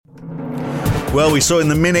Well, we saw in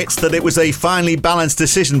the minutes that it was a finely balanced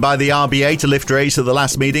decision by the RBA to lift rates at the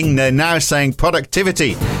last meeting. They're now saying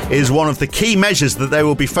productivity is one of the key measures that they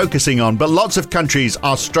will be focusing on. But lots of countries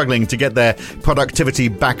are struggling to get their productivity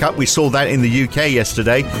back up. We saw that in the UK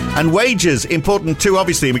yesterday. And wages, important too,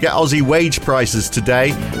 obviously. We get Aussie wage prices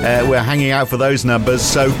today. We're hanging out for those numbers.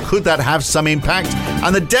 So could that have some impact?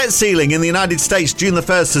 And the debt ceiling in the United States, June the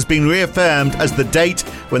 1st, has been reaffirmed as the date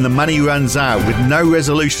when the money runs out, with no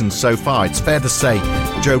resolution so far. It's fair to say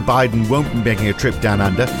Joe Biden won't be making a trip down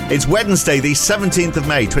under. It's Wednesday, the 17th of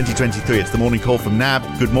May, 2023. It's the morning call from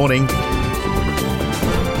NAB. Good morning.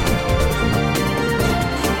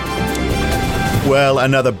 Well,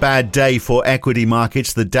 another bad day for equity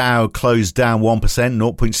markets. The Dow closed down 1%,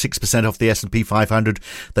 0.6% off the S&P 500.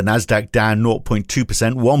 The Nasdaq down 0.2%,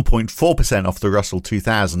 1.4% off the Russell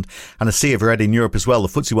 2000. And a sea of red in Europe as well. The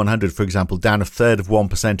FTSE 100, for example, down a third of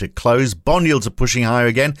 1% at close. Bond yields are pushing higher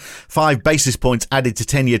again. 5 basis points added to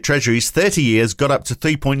 10-year treasuries. 30 years got up to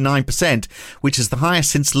 3.9%, which is the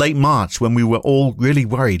highest since late March, when we were all really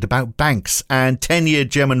worried about banks. And 10-year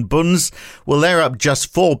German bunds, well, they're up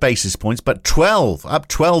just 4 basis points, but 12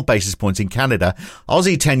 basis points in Canada.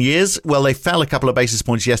 Aussie 10 years, well, they fell a couple of basis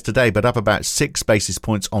points yesterday, but up about 6 basis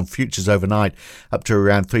points on futures overnight, up to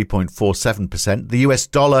around 3.47%. The US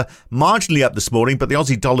dollar marginally up this morning, but the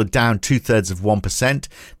Aussie dollar down 2/3%,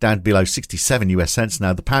 down below 67 US cents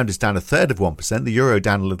now. The pound is down 1/3 of 1%. The euro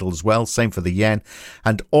down a little as well, same for the yen.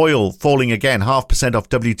 And oil falling again, 0.5% off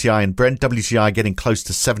WTI and Brent. WTI getting close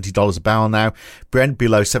to $70 a barrel now. Brent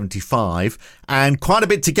below 75, and quite a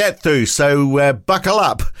bit to get through. So buckle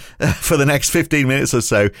up for the next 15 minutes or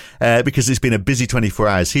so, because it's been a busy 24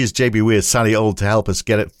 hours. Here's JB Weir's Sally Old to help us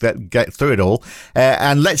get through it all.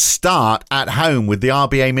 And let's start at home with the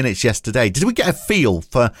RBA minutes yesterday. Did we get a feel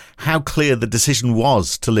for how clear the decision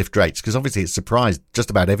was to lift rates? Because obviously it surprised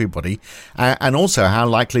just about everybody, and also how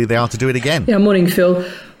likely they are to do it again. Yeah, morning, Phil.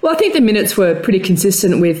 Well, I think the minutes were pretty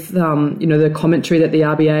consistent with, the commentary that the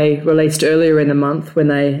RBA released earlier in the month when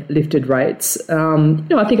they lifted rates.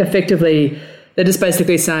 I think effectively they're just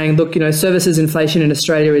basically saying, look, services inflation in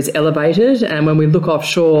Australia is elevated. And when we look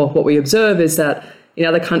offshore, what we observe is that in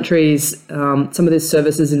other countries, some of this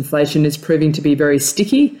services inflation is proving to be very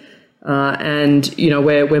sticky.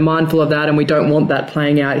 We're mindful of that, and we don't want that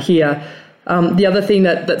playing out here. The other thing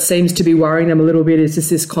that seems to be worrying them a little bit is just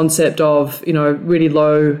this concept of, really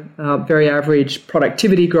low, very average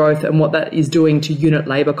productivity growth and what that is doing to unit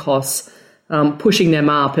labour costs, pushing them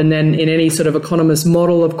up. And then in any sort of economist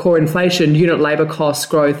model of core inflation, unit labour cost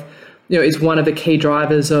growth, is one of the key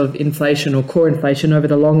drivers of inflation or core inflation over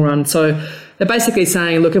the long run. So they're basically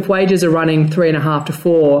saying, look, if wages are running 3.5 to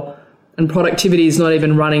 4, and productivity is not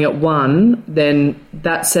even running at 1, then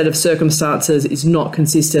that set of circumstances is not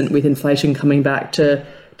consistent with inflation coming back to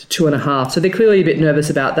 2.5. So they're clearly a bit nervous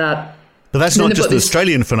about that. But that's not just an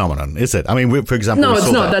Australian phenomenon, is it? I mean, for example... No,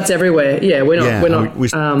 it's not. That's everywhere. Yeah, we're not. We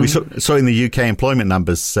saw in the UK employment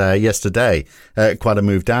numbers yesterday quite a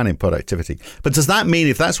move down in productivity. But does that mean,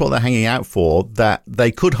 if that's what they're hanging out for, that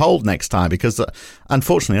they could hold next time? Because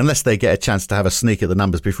unfortunately, unless they get a chance to have a sneak at the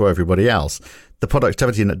numbers before everybody else, the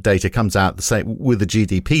productivity data comes out the same with the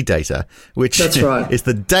GDP data, which that's right. is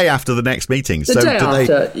the day after the next meeting. The day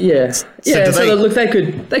after, yeah. Look,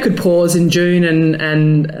 they could pause in June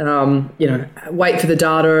and wait for the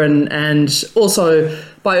data, and also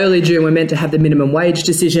by early June we're meant to have the minimum wage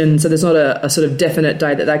decision. So there's not a sort of definite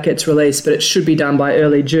date that gets released, but it should be done by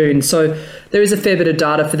early June. So there is a fair bit of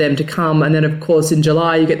data for them to come, and then of course in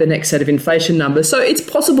July you get the next set of inflation numbers. So it's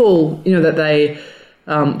possible, that they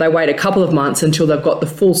wait a couple of months until they've got the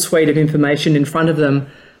full suite of information in front of them.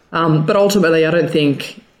 But ultimately, I don't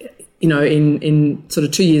think, in sort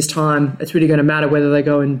of 2 years' time, it's really going to matter whether they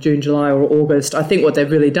go in June, July or August. I think what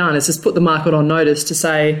they've really done is just put the market on notice to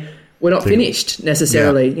say, we're not finished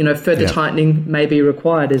necessarily. Yeah. Further tightening may be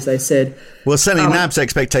required, as they said. Well, certainly NAB's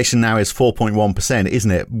expectation now is 4.1%, isn't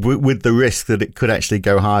it? With the risk that it could actually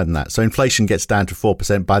go higher than that. So inflation gets down to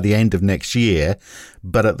 4% by the end of next year,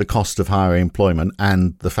 but at the cost of higher employment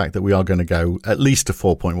and the fact that we are going to go at least to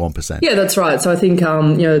 4.1%. Yeah, that's right. So I think,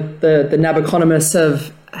 the NAB economists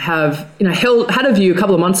have had a view a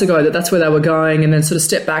couple of months ago that that's where they were going, and then sort of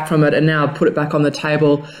stepped back from it and now put it back on the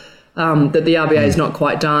table. That the RBA is not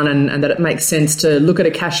quite done, and that it makes sense to look at a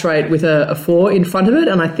cash rate with a 4 in front of it.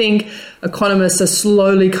 And I think economists are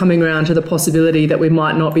slowly coming around to the possibility that we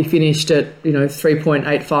might not be finished at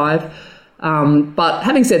 3.85. But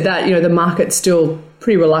having said that, the market's still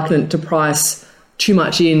pretty reluctant to price too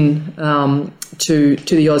much in to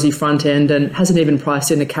the Aussie front end, and hasn't even priced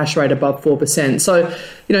in the cash rate above 4%. So,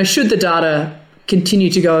 should the data continue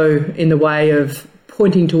to go in the way of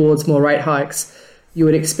pointing towards more rate hikes, you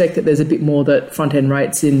would expect that there's a bit more that front-end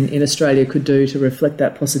rates in Australia could do to reflect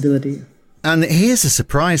that possibility. And here's a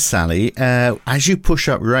surprise, Sally. As you push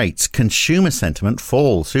up rates, consumer sentiment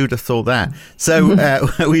falls. Who'd have thought that? So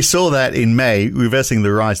we saw that in May, reversing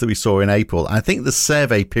the rise that we saw in April. I think the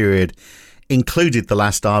survey period included the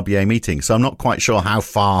last RBA meeting, so I'm not quite sure how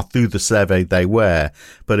far through the survey they were.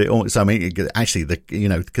 But actually,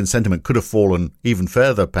 the sentiment could have fallen even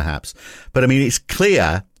further, perhaps. But I mean, it's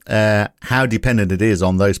clear how dependent it is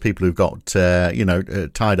on those people who've got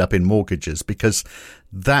tied up in mortgages, because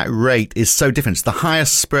that rate is so different. It's the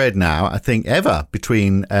highest spread now, I think, ever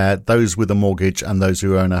between those with a mortgage and those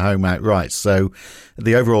who own a home outright. So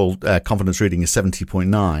the overall confidence reading is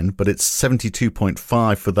 70.9, but it's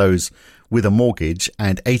 72.5 for those with a mortgage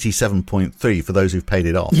and 87.3 for those who've paid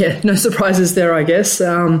it off. Yeah, no surprises there, I guess.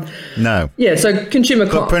 No. Yeah, so consumer...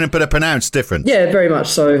 But a pronounced difference. Yeah, very much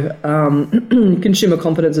so. Consumer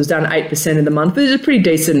confidence was down 8% in the month, but it's a pretty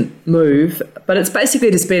decent move. But it's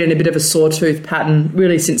basically just been in a bit of a sawtooth pattern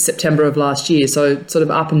really since September of last year, so sort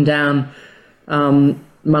of up and down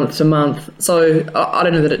month to month. So I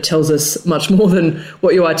don't know that it tells us much more than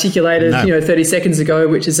what you articulated 30 seconds ago,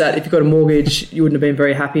 which is that if you've got a mortgage, you wouldn't have been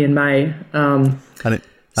very happy in May. And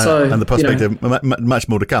the prospect of much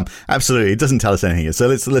more to come. Absolutely, it doesn't tell us anything. So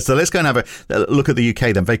let's go and have a look at the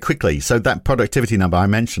UK then very quickly. So that productivity number I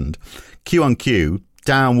mentioned, Q on Q,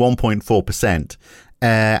 down 1.4%.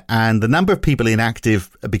 And the number of people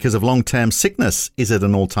inactive because of long-term sickness is at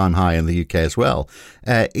an all-time high in the UK as well.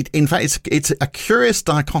 In fact, it's a curious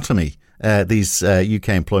dichotomy, these UK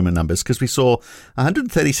employment numbers, because we saw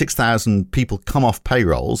 136,000 people come off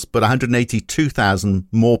payrolls, but 182,000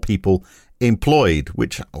 more people employed,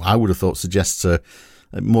 which I would have thought suggests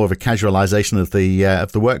more of a casualisation of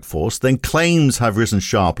the workforce. Then claims have risen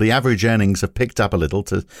sharply. Average earnings have picked up a little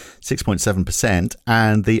to 6.7%,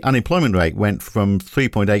 and the unemployment rate went from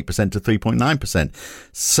 3.8% to 3.9%.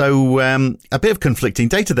 So a bit of conflicting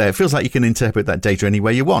data there. It feels like you can interpret that data any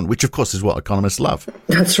way you want, which of course is what economists love.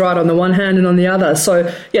 That's right, on the one hand and on the other.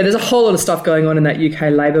 So yeah, there's a whole lot of stuff going on in that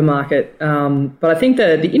UK labour market. But I think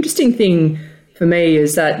the interesting thing for me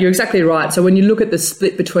is that you're exactly right. So when you look at the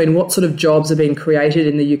split between what sort of jobs are being created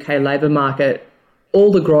in the UK labour market,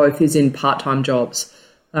 all the growth is in part-time jobs,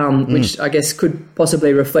 which I guess could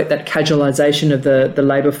possibly reflect that casualisation of the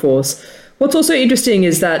labour force. What's also interesting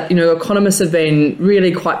is that, economists have been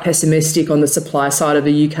really quite pessimistic on the supply side of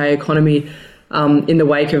the UK economy in the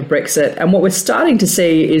wake of Brexit. And what we're starting to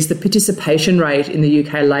see is the participation rate in the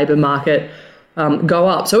UK labour market go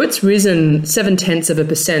up. So it's risen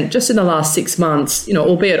 0.7% just in the last 6 months,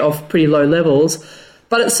 albeit off pretty low levels.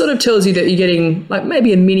 But it sort of tells you that you're getting like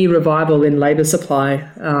maybe a mini revival in labour supply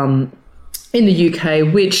in the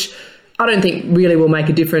UK, which I don't think really will make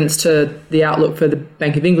a difference to the outlook for the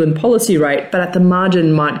Bank of England policy rate, but at the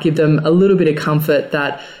margin might give them a little bit of comfort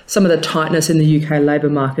that some of the tightness in the UK labour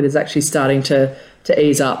market is actually starting to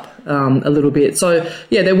ease up a little bit. So,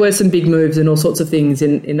 yeah, there were some big moves and all sorts of things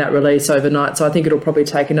in that release overnight. So I think it'll probably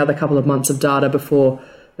take another couple of months of data before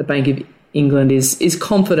the Bank of England is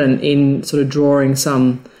confident in sort of drawing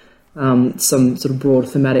some sort of broad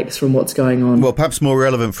thematics from what's going on. Well, perhaps more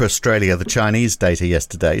relevant for Australia, the Chinese data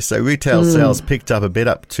yesterday. So retail sales picked up a bit,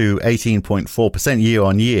 up to 18.4% year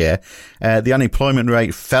on year. The unemployment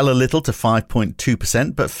rate fell a little to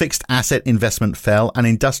 5.2%, but fixed asset investment fell, and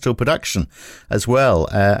industrial production as well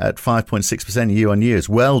at 5.6% year on year is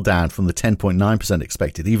well down from the 10.9%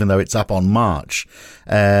 expected, even though it's up on March.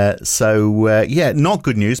 Not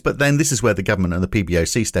good news. But then this is where the government and the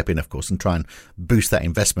PBOC step in, of course, and try and boost that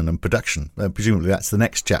investment and production. Presumably that's the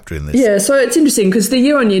next chapter in this. Yeah, so it's interesting because the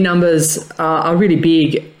year-on-year numbers are really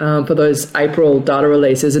big for those April data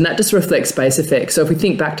releases, and that just reflects base effects. So if we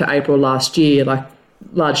think back to April last year, like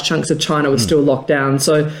large chunks of China were still locked down,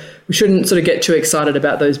 so we shouldn't sort of get too excited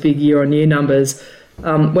about those big year-on-year numbers.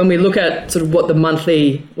 When we look at sort of what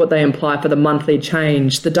they imply for the monthly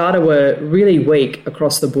change, the data were really weak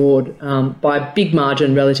across the board by a big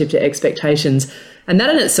margin relative to expectations. And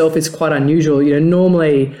that in itself is quite unusual.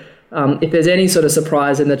 Normally, if there's any sort of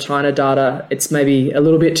surprise in the China data, it's maybe a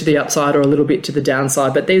little bit to the upside or a little bit to the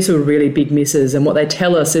downside. But these were really big misses. And what they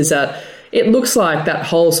tell us is that it looks like that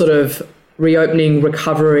whole sort of reopening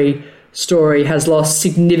recovery story has lost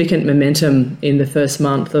significant momentum in the first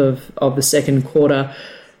month of the second quarter.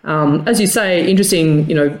 As you say, interesting,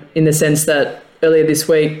 in the sense that earlier this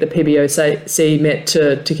week, the PBOC met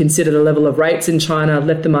to consider the level of rates in China,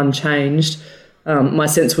 left them unchanged. My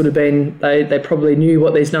sense would have been they probably knew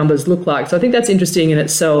what these numbers look like. So I think that's interesting in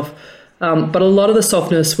itself. But a lot of the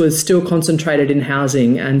softness was still concentrated in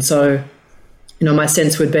housing. And so, my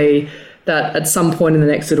sense would be that at some point in the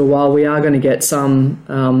next little while, we are going to get some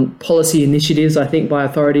policy initiatives, I think, by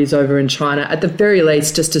authorities over in China, at the very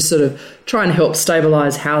least, just to sort of try and help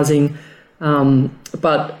stabilise housing.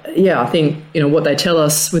 But yeah, I think, what they tell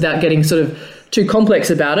us, without getting sort of too complex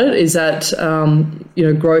about it, is that,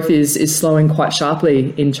 growth is slowing quite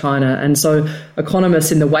sharply in China. And so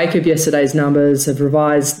economists, in the wake of yesterday's numbers, have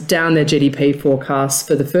revised down their GDP forecasts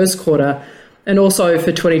for the first quarter and also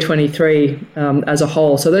for 2023 as a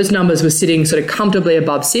whole. So those numbers were sitting sort of comfortably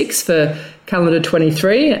above 6 for calendar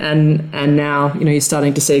 23. And now, you're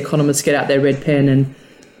starting to see economists get out their red pen and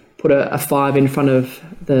put a 5 in front of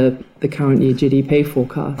the current year GDP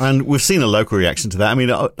forecast. And we've seen a local reaction to that. I mean,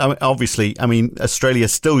 obviously, Australia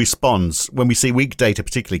still responds when we see weak data,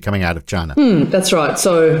 particularly coming out of China. That's right.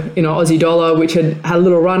 So, Aussie dollar, which had a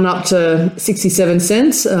little run up to 67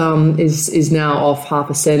 cents, is now off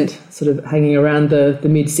 0.5 cent, sort of hanging around the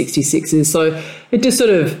mid 66s. So it just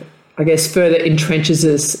sort of, I guess, further entrenches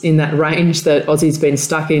us in that range that Aussie's been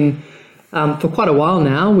stuck in for quite a while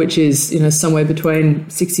now, which is somewhere between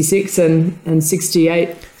 66 and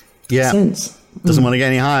 68 cents. Doesn't want to get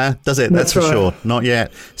any higher, does it? That's for right. Sure. Not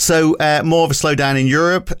yet. So more of a slowdown in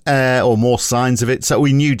Europe, or more signs of it. So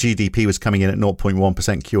we knew GDP was coming in at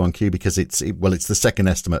 0.1% Q on Q because it's the second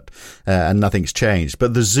estimate, and nothing's changed.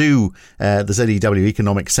 But the ZEW, the ZEW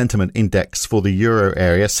Economic Sentiment Index for the Euro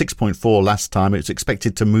area, 6.4 last time. It was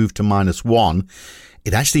expected to move to -1.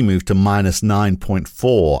 It actually moved to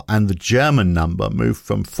 -9.4, and the German number moved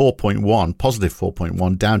from 4.1, positive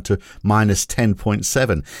 4.1, down to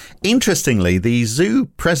 -10.7. Interestingly, the ZEW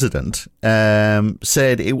president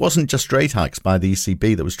said it wasn't just rate hikes by the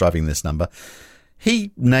ECB that was driving this number.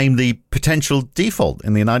 He named the potential default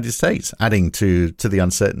in the United States, adding to the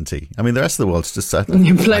uncertainty. I mean, the rest of the world's just...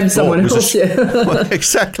 You blame someone else, Well,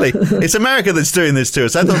 exactly. It's America that's doing this to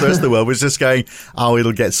us. I thought the rest of the world was just going,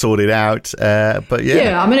 it'll get sorted out. But yeah.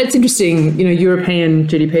 Yeah, I mean, it's interesting. European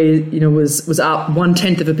GDP, was up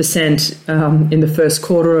 0.1% in the first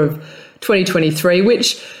quarter of 2023,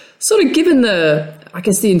 which sort of, given the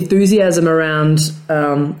enthusiasm around,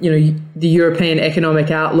 the European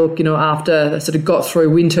economic outlook, after they sort of got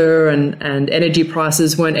through winter and energy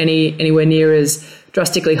prices weren't anywhere near as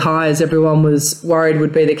drastically high as everyone was worried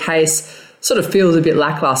would be the case, sort of feels a bit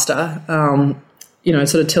lackluster.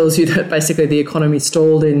 Sort of tells you that basically the economy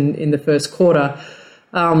stalled in the first quarter.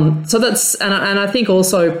 So that's, and I think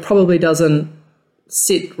also probably doesn't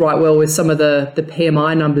sit right well with some of the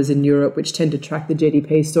PMI numbers in Europe, which tend to track the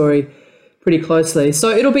GDP story pretty closely. So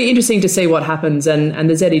it'll be interesting to see what happens. And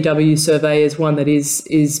the ZEW survey is one that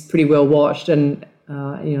is pretty well watched. And,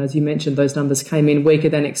 as you mentioned, those numbers came in weaker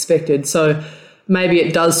than expected. So maybe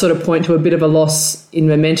it does sort of point to a bit of a loss in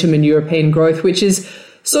momentum in European growth, which is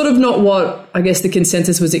sort of not what I guess the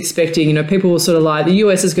consensus was expecting. People were sort of like, the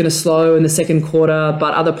US is going to slow in the second quarter,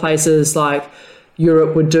 but other places like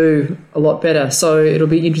Europe would do a lot better. So it'll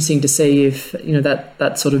be interesting to see if,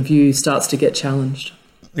 that sort of view starts to get challenged.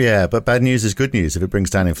 Yeah, but bad news is good news if it brings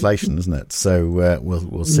down inflation, isn't it? So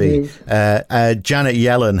we'll see. Janet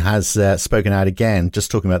Yellen has spoken out again, just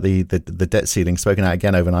talking about the debt ceiling, spoken out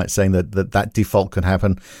again overnight, saying that default could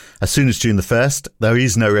happen as soon as June the 1st. There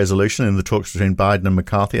is no resolution in the talks between Biden and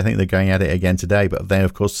McCarthy. I think they're going at it again today. But then,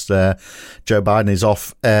 of course, Joe Biden is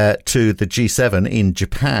off to the G7 in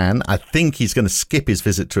Japan. I think he's going to skip his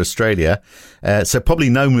visit to Australia. So probably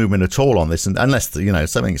no movement at all on this, unless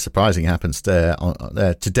something surprising happens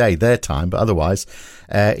today, their time, but otherwise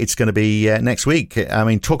it's going to be next week. I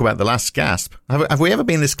mean, talk about the last gasp. Have we ever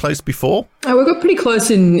been this close before? We got pretty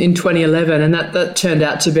close in 2011, and that turned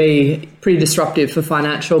out to be pretty disruptive for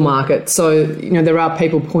financial markets. So, there are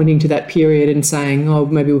people pointing to that period and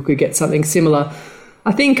saying, maybe we could get something similar.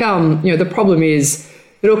 I think, the problem is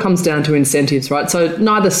it all comes down to incentives, right? So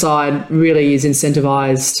neither side really is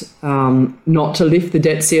incentivized not to lift the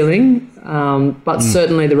debt ceiling, but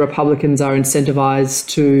certainly the Republicans are incentivized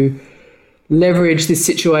to leverage this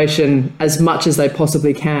situation as much as they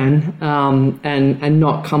possibly can, and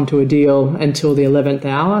not come to a deal until the 11th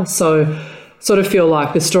hour. So sort of feel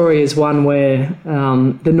like the story is one where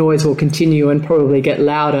the noise will continue and probably get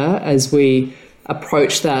louder as we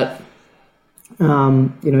approach that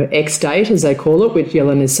X date, as they call it, which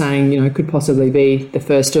Yellen is saying, could possibly be the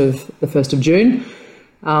 1st of June.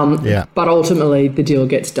 But ultimately the deal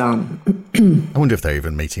gets done. I wonder if they're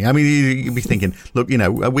even meeting. I mean, you'd be thinking, look,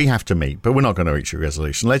 we have to meet, but we're not going to reach a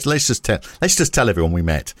resolution. Let's just tell everyone we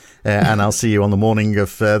met, and I'll see you on the morning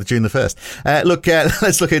of June the 1st.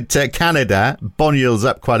 Let's look at Canada. Bond yields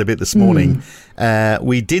up quite a bit this morning.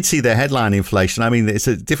 We did see the headline inflation. I mean, it's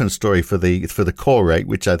a different story for the core rate,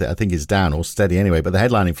 which I think is down or steady anyway. But the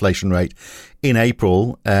headline inflation rate in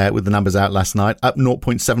April, with the numbers out last night, up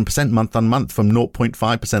 0.7% month on month from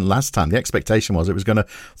 0.5% last time. The expectation was it was going to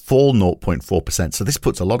fall 0.4%. So this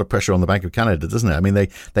puts a lot of pressure on the Bank of Canada, doesn't it? I mean,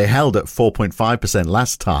 they held at 4.5%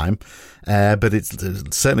 last time, but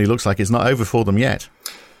it certainly looks like it's not over for them yet.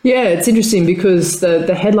 Yeah, it's interesting because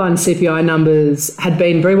the headline CPI numbers had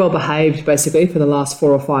been very well behaved basically for the last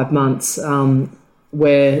 4 or 5 months,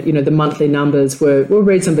 where the monthly numbers were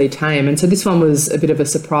reasonably tame, and so this one was a bit of a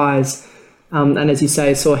surprise. And as you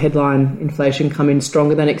say, saw headline inflation come in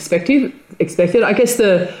stronger than expected. I guess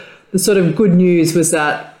the sort of good news was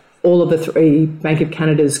that all of the 3 Bank of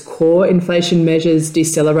Canada's core inflation measures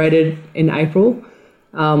decelerated in April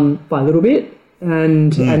by a little bit,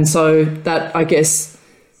 and so that, I guess,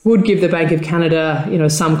 would give the Bank of Canada,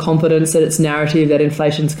 some confidence that its narrative that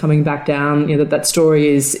inflation's coming back down, that story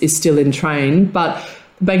is still in train. But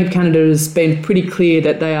the Bank of Canada has been pretty clear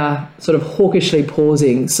that they are sort of hawkishly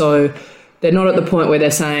pausing. So they're not at the point where they're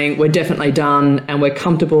saying we're definitely done and we're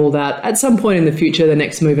comfortable that at some point in the future the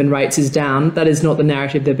next move in rates is down. That is not the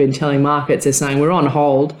narrative they've been telling markets. They're saying we're on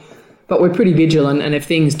hold, but we're pretty vigilant, and if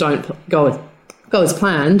things don't go as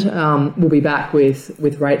planned, we'll be back with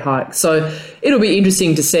rate hikes. So it'll be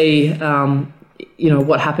interesting to see,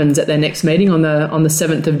 what happens at their next meeting on the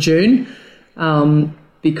 7th of June,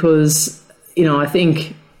 because I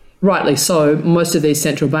think rightly so, most of these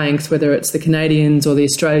central banks, whether it's the Canadians or the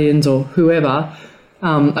Australians or whoever,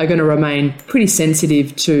 are going to remain pretty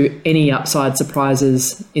sensitive to any upside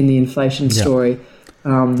surprises in the inflation story.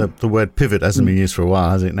 The word pivot hasn't been used for a while,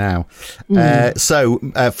 has it now? So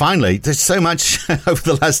finally, there's so much over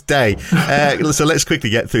the last day. So let's quickly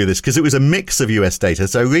get through this, because it was a mix of US data.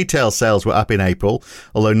 So retail sales were up in April,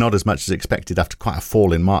 although not as much as expected after quite a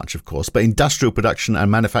fall in March, of course. But industrial production and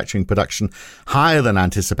manufacturing production higher than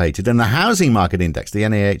anticipated. And the housing market index, the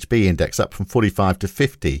NAHB index, up from 45 to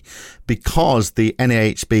 50, because the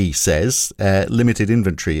NAHB says limited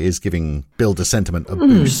inventory is giving builder sentiment a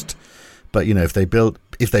boost. But, if they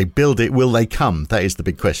build it, will they come? That is the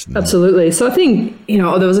big question. Absolutely. So I think, there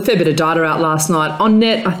was a fair bit of data out last night. On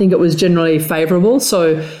net, I think it was generally favourable.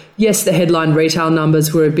 So, yes, the headline retail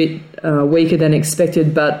numbers were a bit weaker than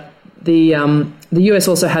expected, but the US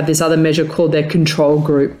also had this other measure called their control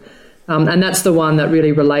group. And that's the one that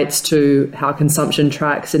really relates to how consumption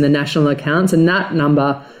tracks in the national accounts. And that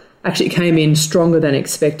number actually came in stronger than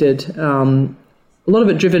expected. A lot of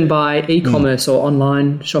it driven by e-commerce or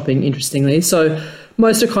online shopping, interestingly. So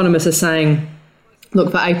most economists are saying,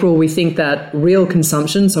 look, for April, we think that real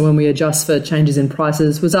consumption, so when we adjust for changes in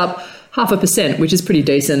prices, was up 0.5%, which is pretty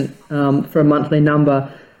decent for a monthly number.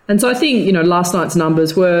 And so I think, last night's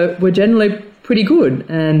numbers were generally pretty good.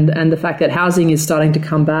 And the fact that housing is starting to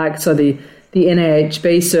come back, so the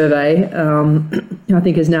NAHB survey, I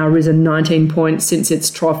think, has now risen 19 points since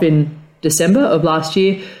its trough in December of last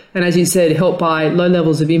year. And as you said, helped by low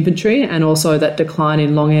levels of inventory and also that decline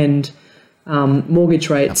in long-end mortgage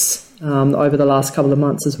rates over the last couple of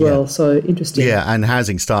months as well. So interesting. Yeah, and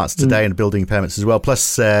housing starts today and building permits as well,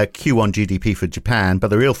 plus Q1 GDP for Japan. But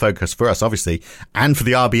the real focus for us, obviously, and for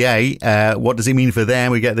the RBA, what does it mean for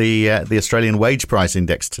them? We get the Australian wage price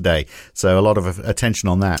index today. So a lot of attention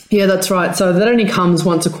on that. Yeah, that's right. So that only comes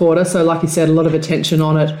once a quarter. So like you said, a lot of attention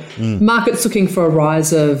on it. Market's looking for a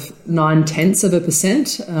rise of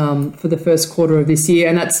 0.9% for the first quarter of this year.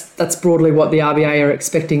 And that's broadly what the RBA are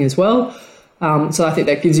expecting as well. So I think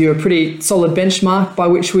that gives you a pretty solid benchmark by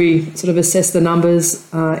which we sort of assess the numbers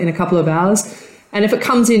in a couple of hours. And if it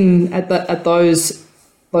comes in at those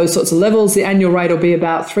sorts of levels, the annual rate will be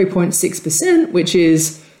about 3.6%, which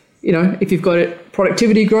is, if you've got a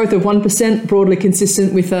productivity growth of 1%, broadly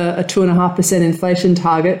consistent with a 2.5% inflation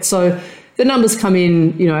target. So if the numbers come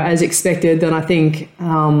in, as expected, then I think,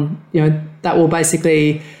 that will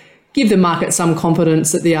basically give the market some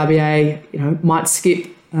confidence that the RBA, might skip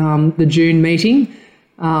the June meeting,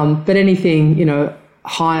 but anything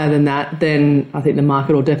higher than that, then I think the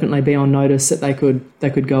market will definitely be on notice that they could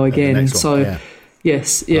go again.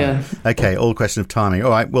 Yes, yeah. Right. Okay, all a question of timing.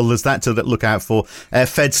 All right, well, there's that to look out for.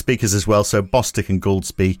 Fed speakers as well. So Bostic and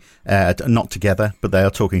Goolsbee, not together, but they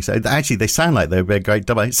are talking. So actually, they sound like they're a great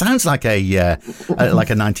double. It sounds like a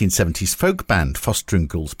 1970s folk band, Foster and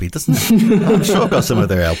Goolsbee, doesn't it? I'm sure I've got some of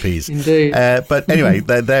their LPs. Indeed. But anyway,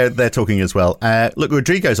 they're talking as well. Look,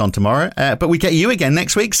 Rodrigo's on tomorrow, but we get you again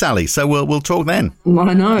next week, Sally. So we'll talk then.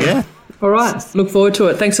 I know. Yeah. All right. Look forward to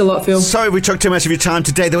it. Thanks a lot, Phil. Sorry we took too much of your time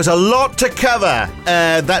today. There was a lot to cover.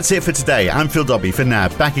 That's it for today. I'm Phil Dobbie for now.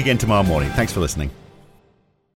 Back again tomorrow morning. Thanks for listening.